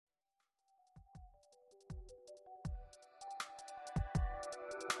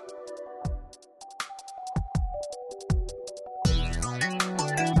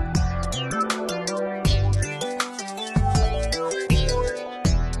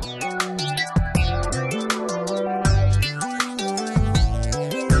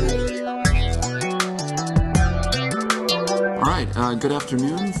Good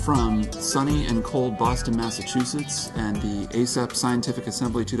afternoon from sunny and cold Boston, Massachusetts, and the ASAP Scientific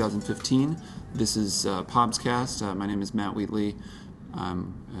Assembly 2015. This is POBScast. My name is Matt Wheatley.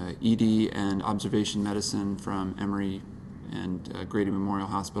 I'm ED and Observation Medicine from Emory and Grady Memorial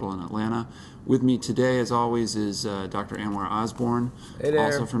Hospital in Atlanta. With me today, as always, is Dr. Anwar Osborne,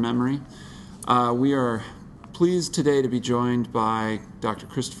 also from Emory. We are pleased today to be joined by Dr.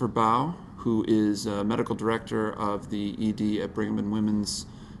 Christopher Bough, who is medical director of the ED at Brigham and Women's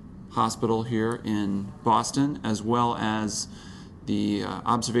Hospital here in Boston, as well as the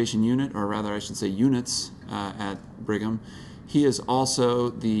observation unit, or rather I should say units, at Brigham. He is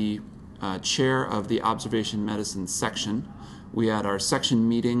also the chair of the observation medicine section. We had our section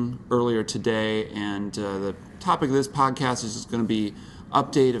meeting earlier today, and the topic of this podcast is just going to be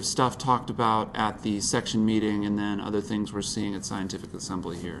update of stuff talked about at the section meeting, and then other things we're seeing at Scientific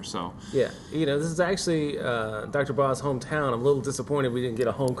Assembly here. So yeah, this is actually Dr. Baugh's hometown. I'm a little disappointed we didn't get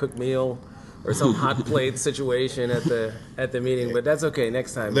a home cooked meal or some hot plate situation at the meeting, but that's okay.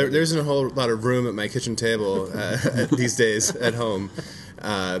 Next time. There isn't a whole lot of room at my kitchen table these days at home.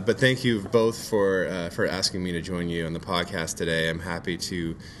 But thank you both for asking me to join you on the podcast today. I'm happy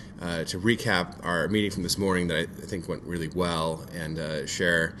to recap our meeting from this morning that I think went really well, and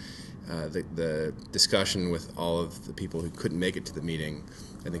share the discussion with all of the people who couldn't make it to the meeting.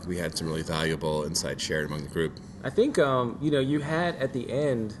 I think we had some really valuable insights shared among the group. I think you had at the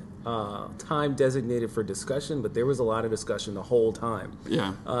end time designated for discussion, but there was a lot of discussion the whole time.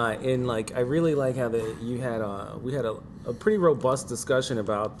 Yeah. And I really like how we had a pretty robust discussion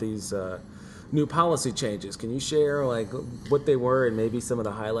about these new policy changes. Can you share what they were and maybe some of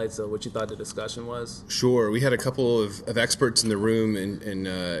the highlights of what you thought the discussion was? Sure. We had a couple of experts in the room, and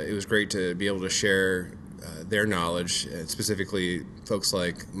it was great to be able to share their knowledge, specifically folks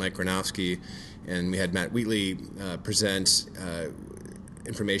like Mike Gronowski, and we had Matt Wheatley present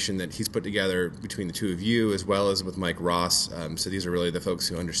information that he's put together between the two of you, as well as with Mike Ross. So these are really the folks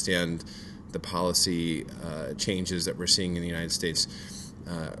who understand the policy changes that we're seeing in the United States.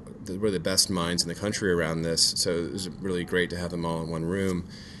 We're the best minds in the country around this, so it was really great to have them all in one room.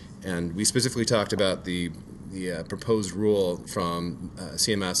 And we specifically talked about the proposed rule from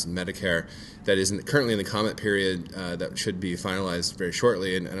CMS and Medicare that is currently in the comment period that should be finalized very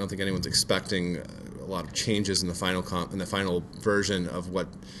shortly, and I don't think anyone's expecting a lot of changes in the final version of what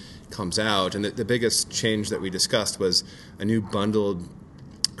comes out. And the biggest change that we discussed was a new bundled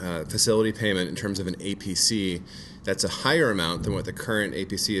facility payment in terms of an APC. That's a higher amount than what the current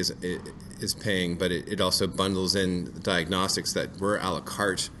APC is paying, but it also bundles in the diagnostics that were a la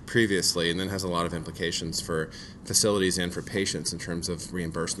carte previously, and then has a lot of implications for facilities and for patients in terms of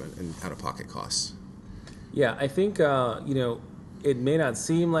reimbursement and out-of-pocket costs. Yeah, I think it may not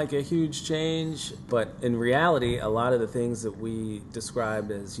seem like a huge change, but in reality, a lot of the things that we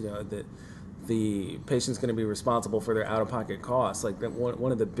described as that the patient's going to be responsible for their out-of-pocket costs. Like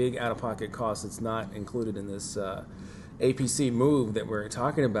one of the big out-of-pocket costs that's not included in this APC move that we're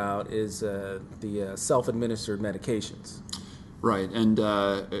talking about is the self-administered medications. Right, and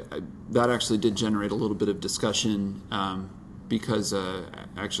that actually did generate a little bit of discussion because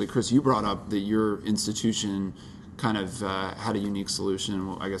actually, Chris, you brought up that your institution kind of had a unique solution.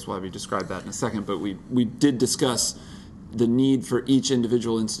 Well, I guess we'll have you describe that in a second, but we did discuss the need for each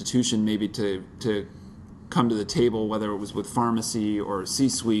individual institution maybe to come to the table, whether it was with pharmacy or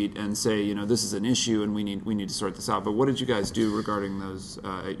C-suite, and say, this is an issue and we need to sort this out. But what did you guys do regarding those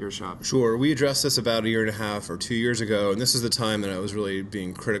at your shop? Sure. We addressed this about 1.5 years or 2 years ago, and this is the time that I was really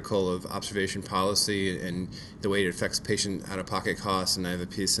being critical of observation policy and the way it affects patient out-of-pocket costs. And I have a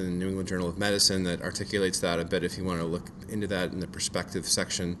piece in the New England Journal of Medicine that articulates that a bit if you want to look into that in the perspective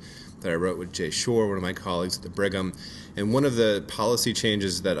section that I wrote with Jay Shore, one of my colleagues at the Brigham. And one of the policy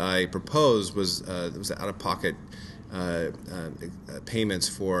changes that I proposed was the out-of-pocket payments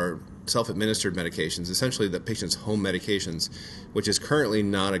for self-administered medications, essentially the patient's home medications, which is currently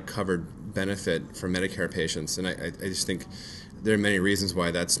not a covered benefit for Medicare patients. And I just think there are many reasons why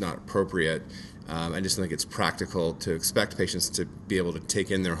that's not appropriate. I just think it's practical to expect patients to be able to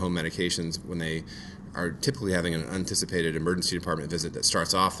take in their home medications when they are typically having an unanticipated emergency department visit that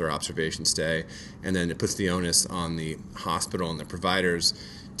starts off their observation stay, and then it puts the onus on the hospital and the providers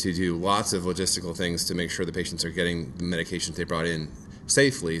to do lots of logistical things to make sure the patients are getting the medications they brought in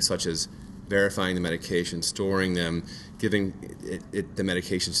safely, such as verifying the medication, storing them, giving the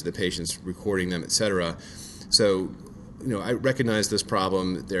medications to the patients, recording them, etc. So, I recognize this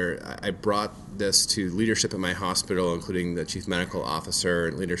problem. I brought this to leadership at my hospital, including the chief medical officer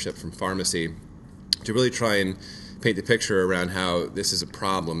and leadership from pharmacy, to really try and paint the picture around how this is a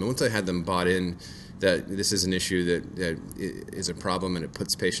problem. And once I had them bought in that this is an issue that is a problem and it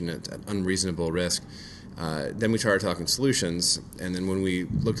puts patient at unreasonable risk. Then we started talking solutions, and then when we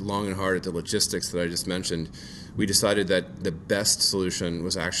looked long and hard at the logistics that I just mentioned, we decided that the best solution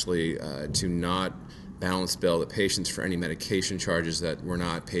was actually to not balance bill the patients for any medication charges that were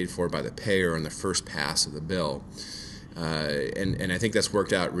not paid for by the payer on the first pass of the bill. And I think that's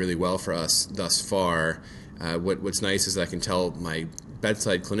worked out really well for us thus far. What's nice is I can tell my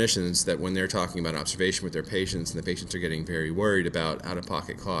bedside clinicians that when they're talking about observation with their patients and the patients are getting very worried about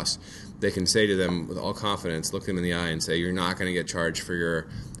out-of-pocket costs, they can say to them with all confidence, look them in the eye and say, you're not going to get charged for your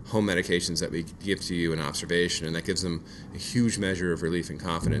home medications that we give to you in observation, and that gives them a huge measure of relief and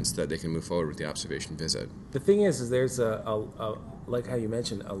confidence that they can move forward with the observation visit. The thing is there's like how you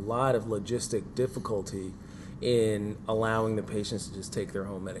mentioned, a lot of logistic difficulty in allowing the patients to just take their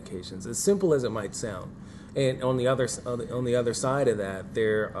home medications, as simple as it might sound. And on the other side of that,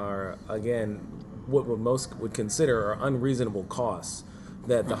 there are, again, what most would consider are unreasonable costs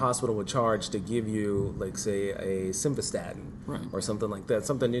that the hospital would charge to give you, like, say, a simvastatin or something like that,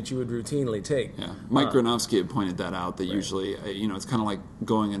 something that you would routinely take. Yeah, Mike Granovsky had pointed that out, that usually, it's kind of like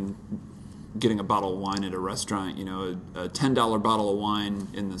going and getting a bottle of wine at a restaurant. A $10 bottle of wine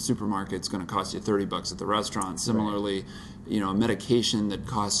in the supermarket is going to cost you $30 at the restaurant. Similarly, a medication that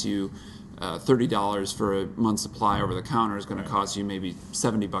costs you $30 for a month's supply over the counter is going to cost you maybe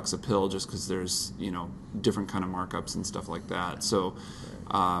 $70 a pill, just because there's different kind of markups and stuff like that. So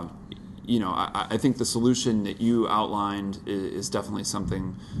I think the solution that you outlined is definitely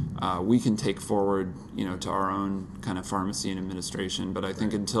something we can take forward to our own kind of pharmacy and administration. But I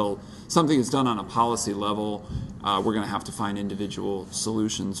think until something is done on a policy level, we're going to have to find individual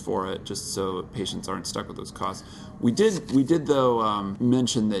solutions for it, just so patients aren't stuck with those costs. We did though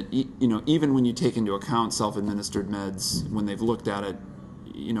mention that even when you take into account self-administered meds, when they've looked at it,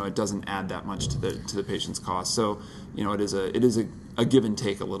 it doesn't add that much to the patient's cost. So it is a give and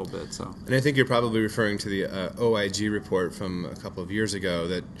take a little bit. So, and I think you're probably referring to the OIG report from a couple of years ago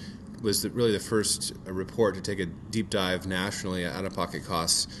that was really the first report to take a deep dive nationally at out-of-pocket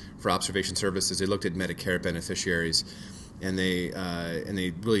costs for observation services. They looked at Medicare beneficiaries, and they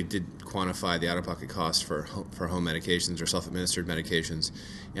really did quantify the out-of-pocket costs for home medications or self-administered medications.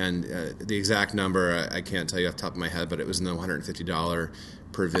 And the exact number I can't tell you off the top of my head, but it was in the $150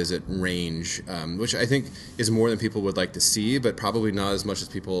 per visit range, which I think is more than people would like to see, but probably not as much as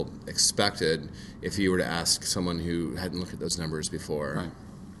people expected if you were to ask someone who hadn't looked at those numbers before.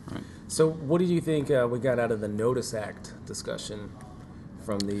 Right. So what do you think we got out of the Notice Act discussion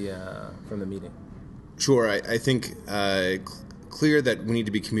from the meeting? Sure. I think clear that we need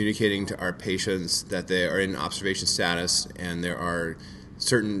to be communicating to our patients that they are in observation status and there are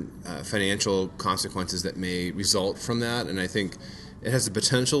certain financial consequences that may result from that. And I think it has the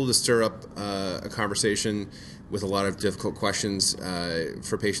potential to stir up a conversation with a lot of difficult questions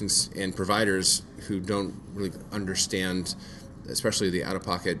for patients and providers who don't really understand, especially the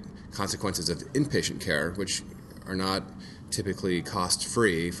out-of-pocket consequences of inpatient care, which are not typically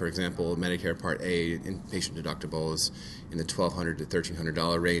cost-free. For example, Medicare Part A inpatient deductible is in the $1,200 to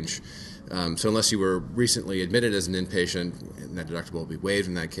 $1,300 range. So unless you were recently admitted as an inpatient, and that deductible will be waived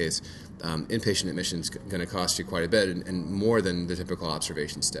in that case, inpatient admission is going to cost you quite a bit and more than the typical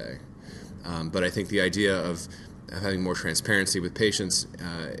observation stay. But I think the idea of having more transparency with patients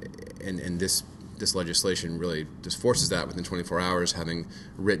and this legislation really just forces that within 24 hours, having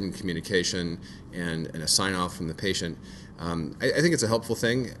written communication and a sign-off from the patient. I think it's a helpful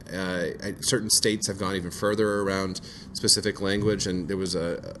thing. Certain states have gone even further around specific language, and there was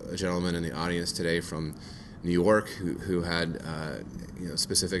a gentleman in the audience today from New York who had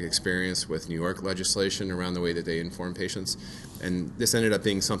specific experience with New York legislation around the way that they inform patients. And this ended up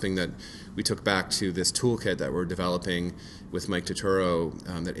being something that we took back to this toolkit that we're developing with Mike Turturro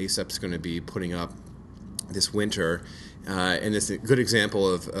that ACEP is going to be putting up this winter. And it's a good example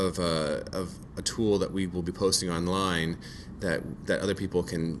of a tool that we will be posting online that other people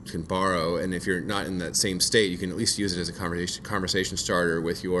can borrow. And if you're not in that same state, you can at least use it as a conversation starter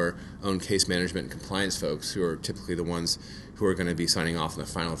with your own case management and compliance folks, who are typically the ones who are going to be signing off on the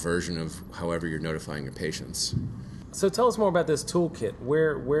final version of however you're notifying your patients. So tell us more about this toolkit.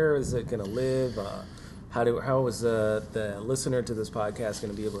 Where is it going to live? How is the listener to this podcast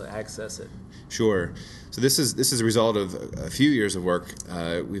going to be able to access it? Sure. So this is a result of a few years of work.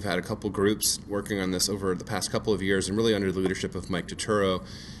 We've had a couple groups working on this over the past couple of years, and really under the leadership of Mike Turturro,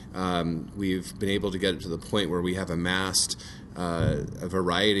 we've been able to get it to the point where we have amassed a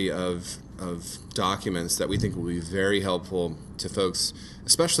variety of documents that we think will be very helpful to folks,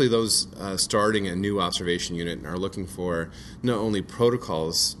 especially those starting a new observation unit and are looking for not only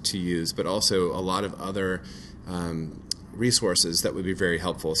protocols to use, but also a lot of other resources that would be very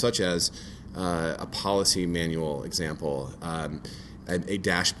helpful, such as a policy manual example, a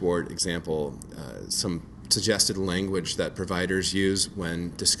dashboard example, some suggested language that providers use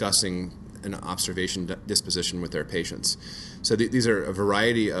when discussing an observation disposition with their patients. So these are a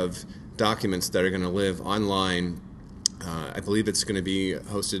variety of documents that are going to live online. I believe it's going to be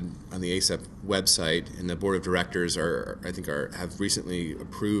hosted on the ACEP website, and the board of directors have recently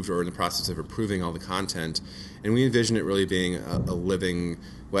approved or in the process of approving all the content. And we envision it really being a living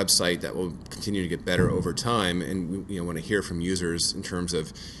website that will continue to get better over time. And we want to hear from users in terms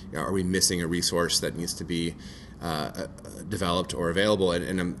of, are we missing a resource that needs to be developed or available?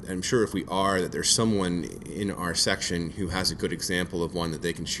 And I'm sure if we are, that there's someone in our section who has a good example of one that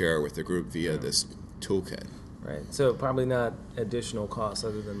they can share with the group via this toolkit. Right. So probably not additional costs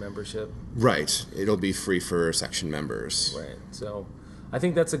other than membership. Right. It'll be free for section members. Right. So I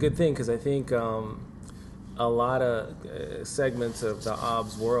think that's a good thing, because I think a lot of segments of the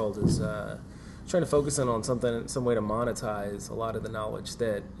OBS world is trying to focus in on some way to monetize a lot of the knowledge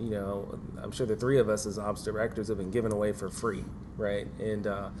that, I'm sure the three of us as OBS directors have been giving away for free, right? And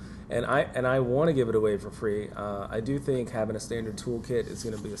I want to give it away for free. I do think having a standard toolkit is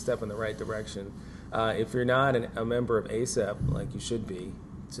going to be a step in the right direction. If you're not a member of ACEP, like you should be,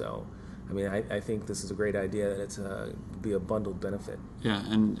 so I think this is a great idea that it's be a bundled benefit. Yeah,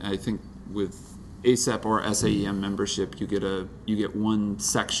 and I think with ACEP or SAEM membership, you get one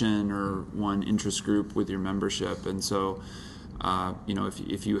section or one interest group with your membership, and so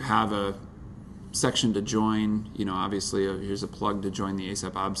if you have a section to join, obviously here's a plug to join the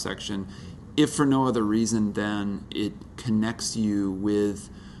ACEP OBS section. If for no other reason, then it connects you with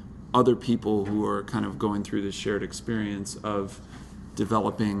other people who are kind of going through this shared experience of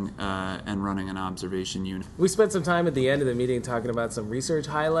developing and running an observation unit. We spent some time at the end of the meeting talking about some research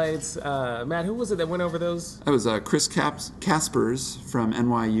highlights. Matt, who was it that went over those? That was Chris Caspers from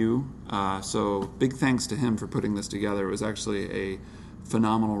NYU. So big thanks to him for putting this together. It was actually a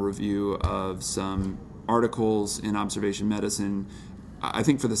phenomenal review of some articles in observation medicine. I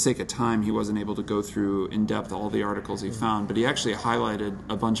think for the sake of time, he wasn't able to go through in depth all the articles he found, but he actually highlighted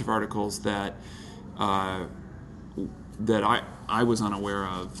a bunch of articles that I was unaware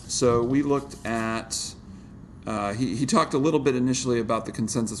of. So we looked at, he talked a little bit initially about the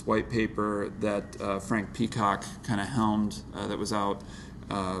consensus white paper that Frank Peacock kind of helmed that was out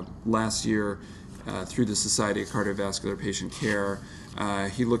last year through the Society of Cardiovascular Patient Care.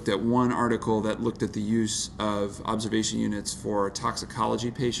 He looked at one article that looked at the use of observation units for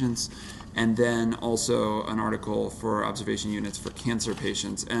toxicology patients, and then also an article for observation units for cancer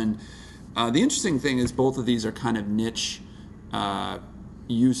patients. And the interesting thing is both of these are kind of niche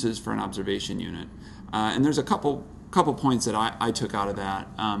uses for an observation unit. And there's a couple points that I took out of that.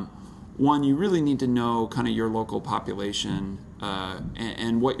 One, you really need to know kind of your local population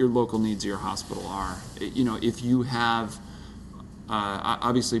and what your local needs of your hospital are. If you have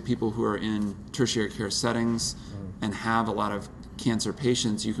obviously people who are in tertiary care settings and have a lot of cancer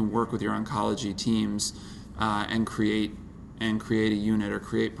patients, you can work with your oncology teams and create a unit or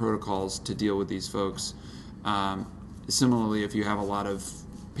create protocols to deal with these folks. Similarly, if you have a lot of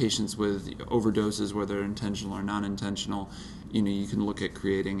patients with overdoses, whether intentional or non-intentional, you can look at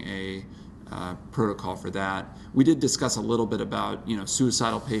creating a protocol for that. We did discuss a little bit about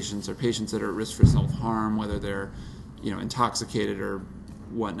suicidal patients or patients that are at risk for self-harm, whether they're intoxicated or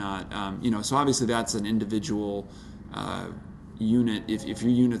whatnot. So obviously that's an individual unit. If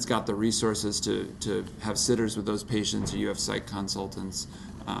your unit's got the resources to have sitters with those patients, or you have psych consultants,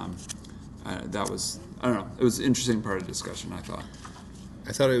 that was, I don't know, it was an interesting part of the discussion, I thought.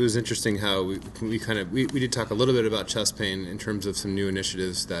 I thought it was interesting how we did talk a little bit about chest pain in terms of some new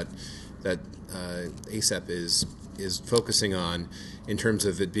initiatives that ACEP is focusing on, in terms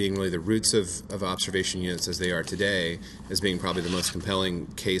of it being really the roots of observation units as they are today, as being probably the most compelling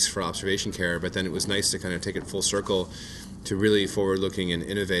case for observation care. But then it was nice to kind of take it full circle to really forward-looking and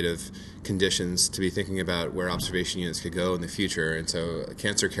innovative conditions, to be thinking about where observation units could go in the future. And so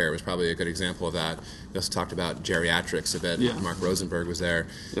cancer care was probably a good example of that. We also talked about geriatrics a bit. Yeah. Mark Rosenberg was there.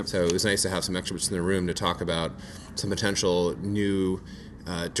 Yep. So it was nice to have some experts in the room to talk about some potential new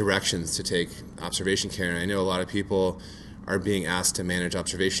directions to take observation care. And I know a lot of people are being asked to manage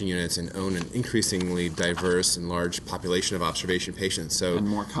observation units and own an increasingly diverse and large population of observation patients. So and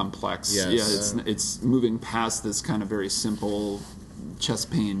more complex. Yes. Yeah, it's moving past this kind of very simple chest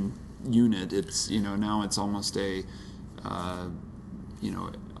pain unit. It's now it's almost a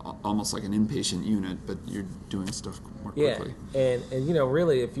almost like an inpatient unit, but you're doing stuff more quickly. And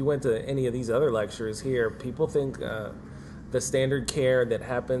really, if you went to any of these other lectures here, people think the standard care that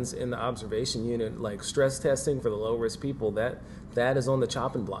happens in the observation unit, like stress testing for the low risk people, that is on the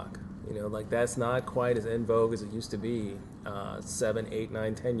chopping block. Like that's not quite as in vogue as it used to be 7, 8,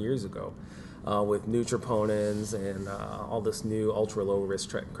 9, 10 years ago with Nutroponins and all this new ultra low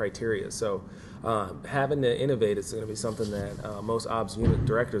risk criteria. So having to innovate is going to be something that most OBS unit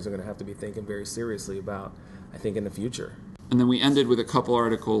directors are going to have to be thinking very seriously about, I think, in the future. And then we ended with a couple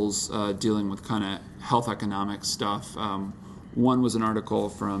articles dealing with kind of health economic stuff. One was an article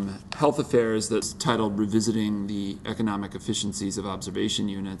from Health Affairs that's titled "Revisiting the Economic Efficiencies of Observation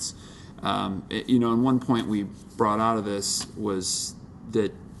Units." And one point we brought out of this was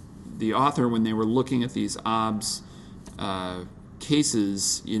that the author, when they were looking at these OBS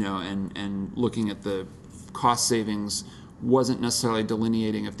cases, and looking at the cost savings, wasn't necessarily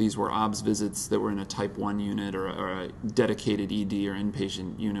delineating if these were OBS visits that were in a type 1 unit or a dedicated ED or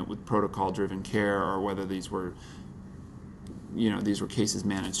inpatient unit with protocol-driven care, or whether these were cases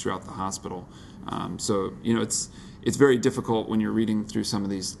managed throughout the hospital. So it's very difficult when you're reading through some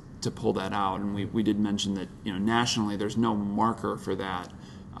of these to pull that out. And we did mention that nationally there's no marker for that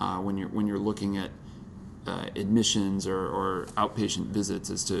when you're looking at admissions or outpatient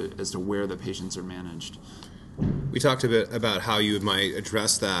visits as to where the patients are managed. We talked a bit about how you might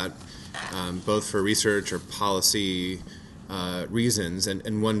address that, both for research or policy reasons,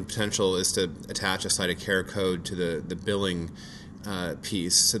 and one potential is to attach a site of care code to the billing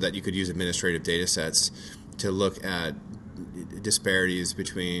piece so that you could use administrative data sets to look at disparities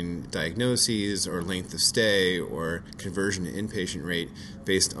between diagnoses or length of stay or conversion to inpatient rate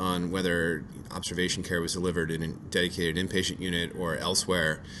based on whether observation care was delivered in a dedicated inpatient unit or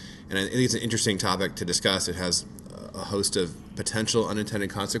elsewhere. And I think it's an interesting topic to discuss. It has a host of potential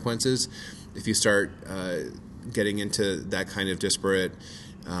unintended consequences if you start getting into that kind of disparate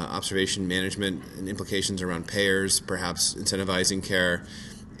observation management and implications around payers, perhaps incentivizing care,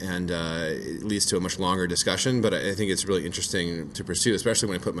 and it leads to a much longer discussion. But I think it's really interesting to pursue, especially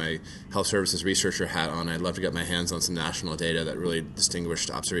when I put my health services researcher hat on. I'd love to get my hands on some national data that really distinguished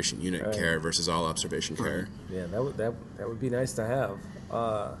observation unit care versus all observation care. Yeah, that would be nice to have.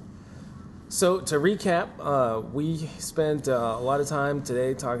 So to recap, we spent a lot of time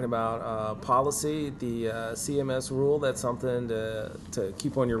today talking about policy, the CMS rule. That's something to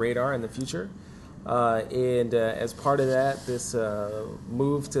keep on your radar in the future. And as part of that, this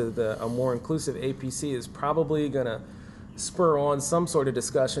move to a more inclusive APC is probably going to spur on some sort of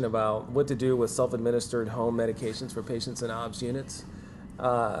discussion about what to do with self-administered home medications for patients in OBS units.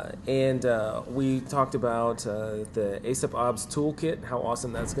 And we talked about the ACEP OBS toolkit, how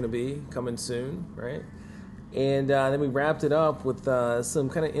awesome that's going to be coming soon, right? And then we wrapped it up with some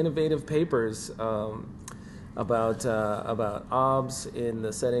kind of innovative papers about OBS in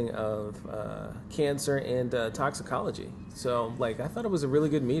the setting of cancer and toxicology. So, I thought it was a really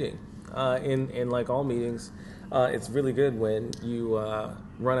good meeting. In like all meetings, it's really good when you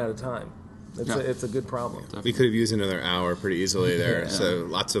run out of time. It's a good problem. We could have used another hour pretty easily there. So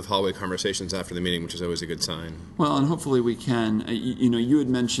lots of hallway conversations after the meeting, which is always a good sign. Well, and hopefully we can. You had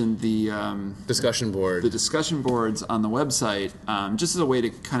mentioned the discussion board, the discussion boards on the website, just as a way to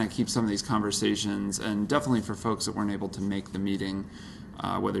kind of keep some of these conversations, and definitely for folks that weren't able to make the meeting,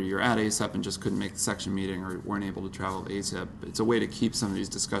 whether you're at ACEP and just couldn't make the section meeting or weren't able to travel to ACEP. It's a way to keep some of these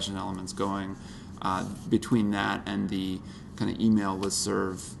discussion elements going between that and the kind of email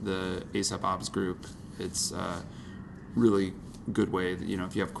listserv, the ACEP OBS group. It's a really good way that,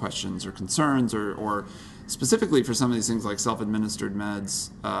 if you have questions or concerns or specifically for some of these things like self-administered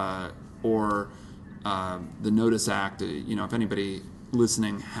meds or the Notice Act, if anybody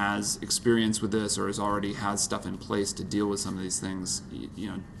listening has experience with this or already has stuff in place to deal with some of these things,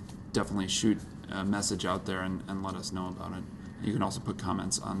 definitely shoot a message out there and let us know about it. You can also put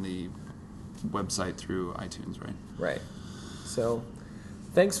comments on the website through iTunes, right? Right. So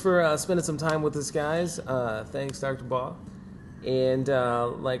thanks for spending some time with us, guys. Thanks, Dr. Baugh. And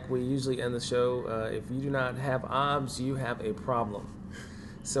like we usually end the show, if you do not have OBS, you have a problem.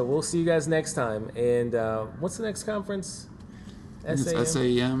 So we'll see you guys next time. And what's the next conference? It's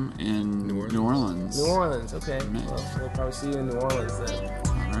SAEM in New Orleans. New Orleans, okay. Well, we'll probably see you in New Orleans then.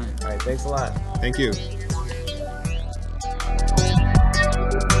 All right. Thanks a lot. Thank you.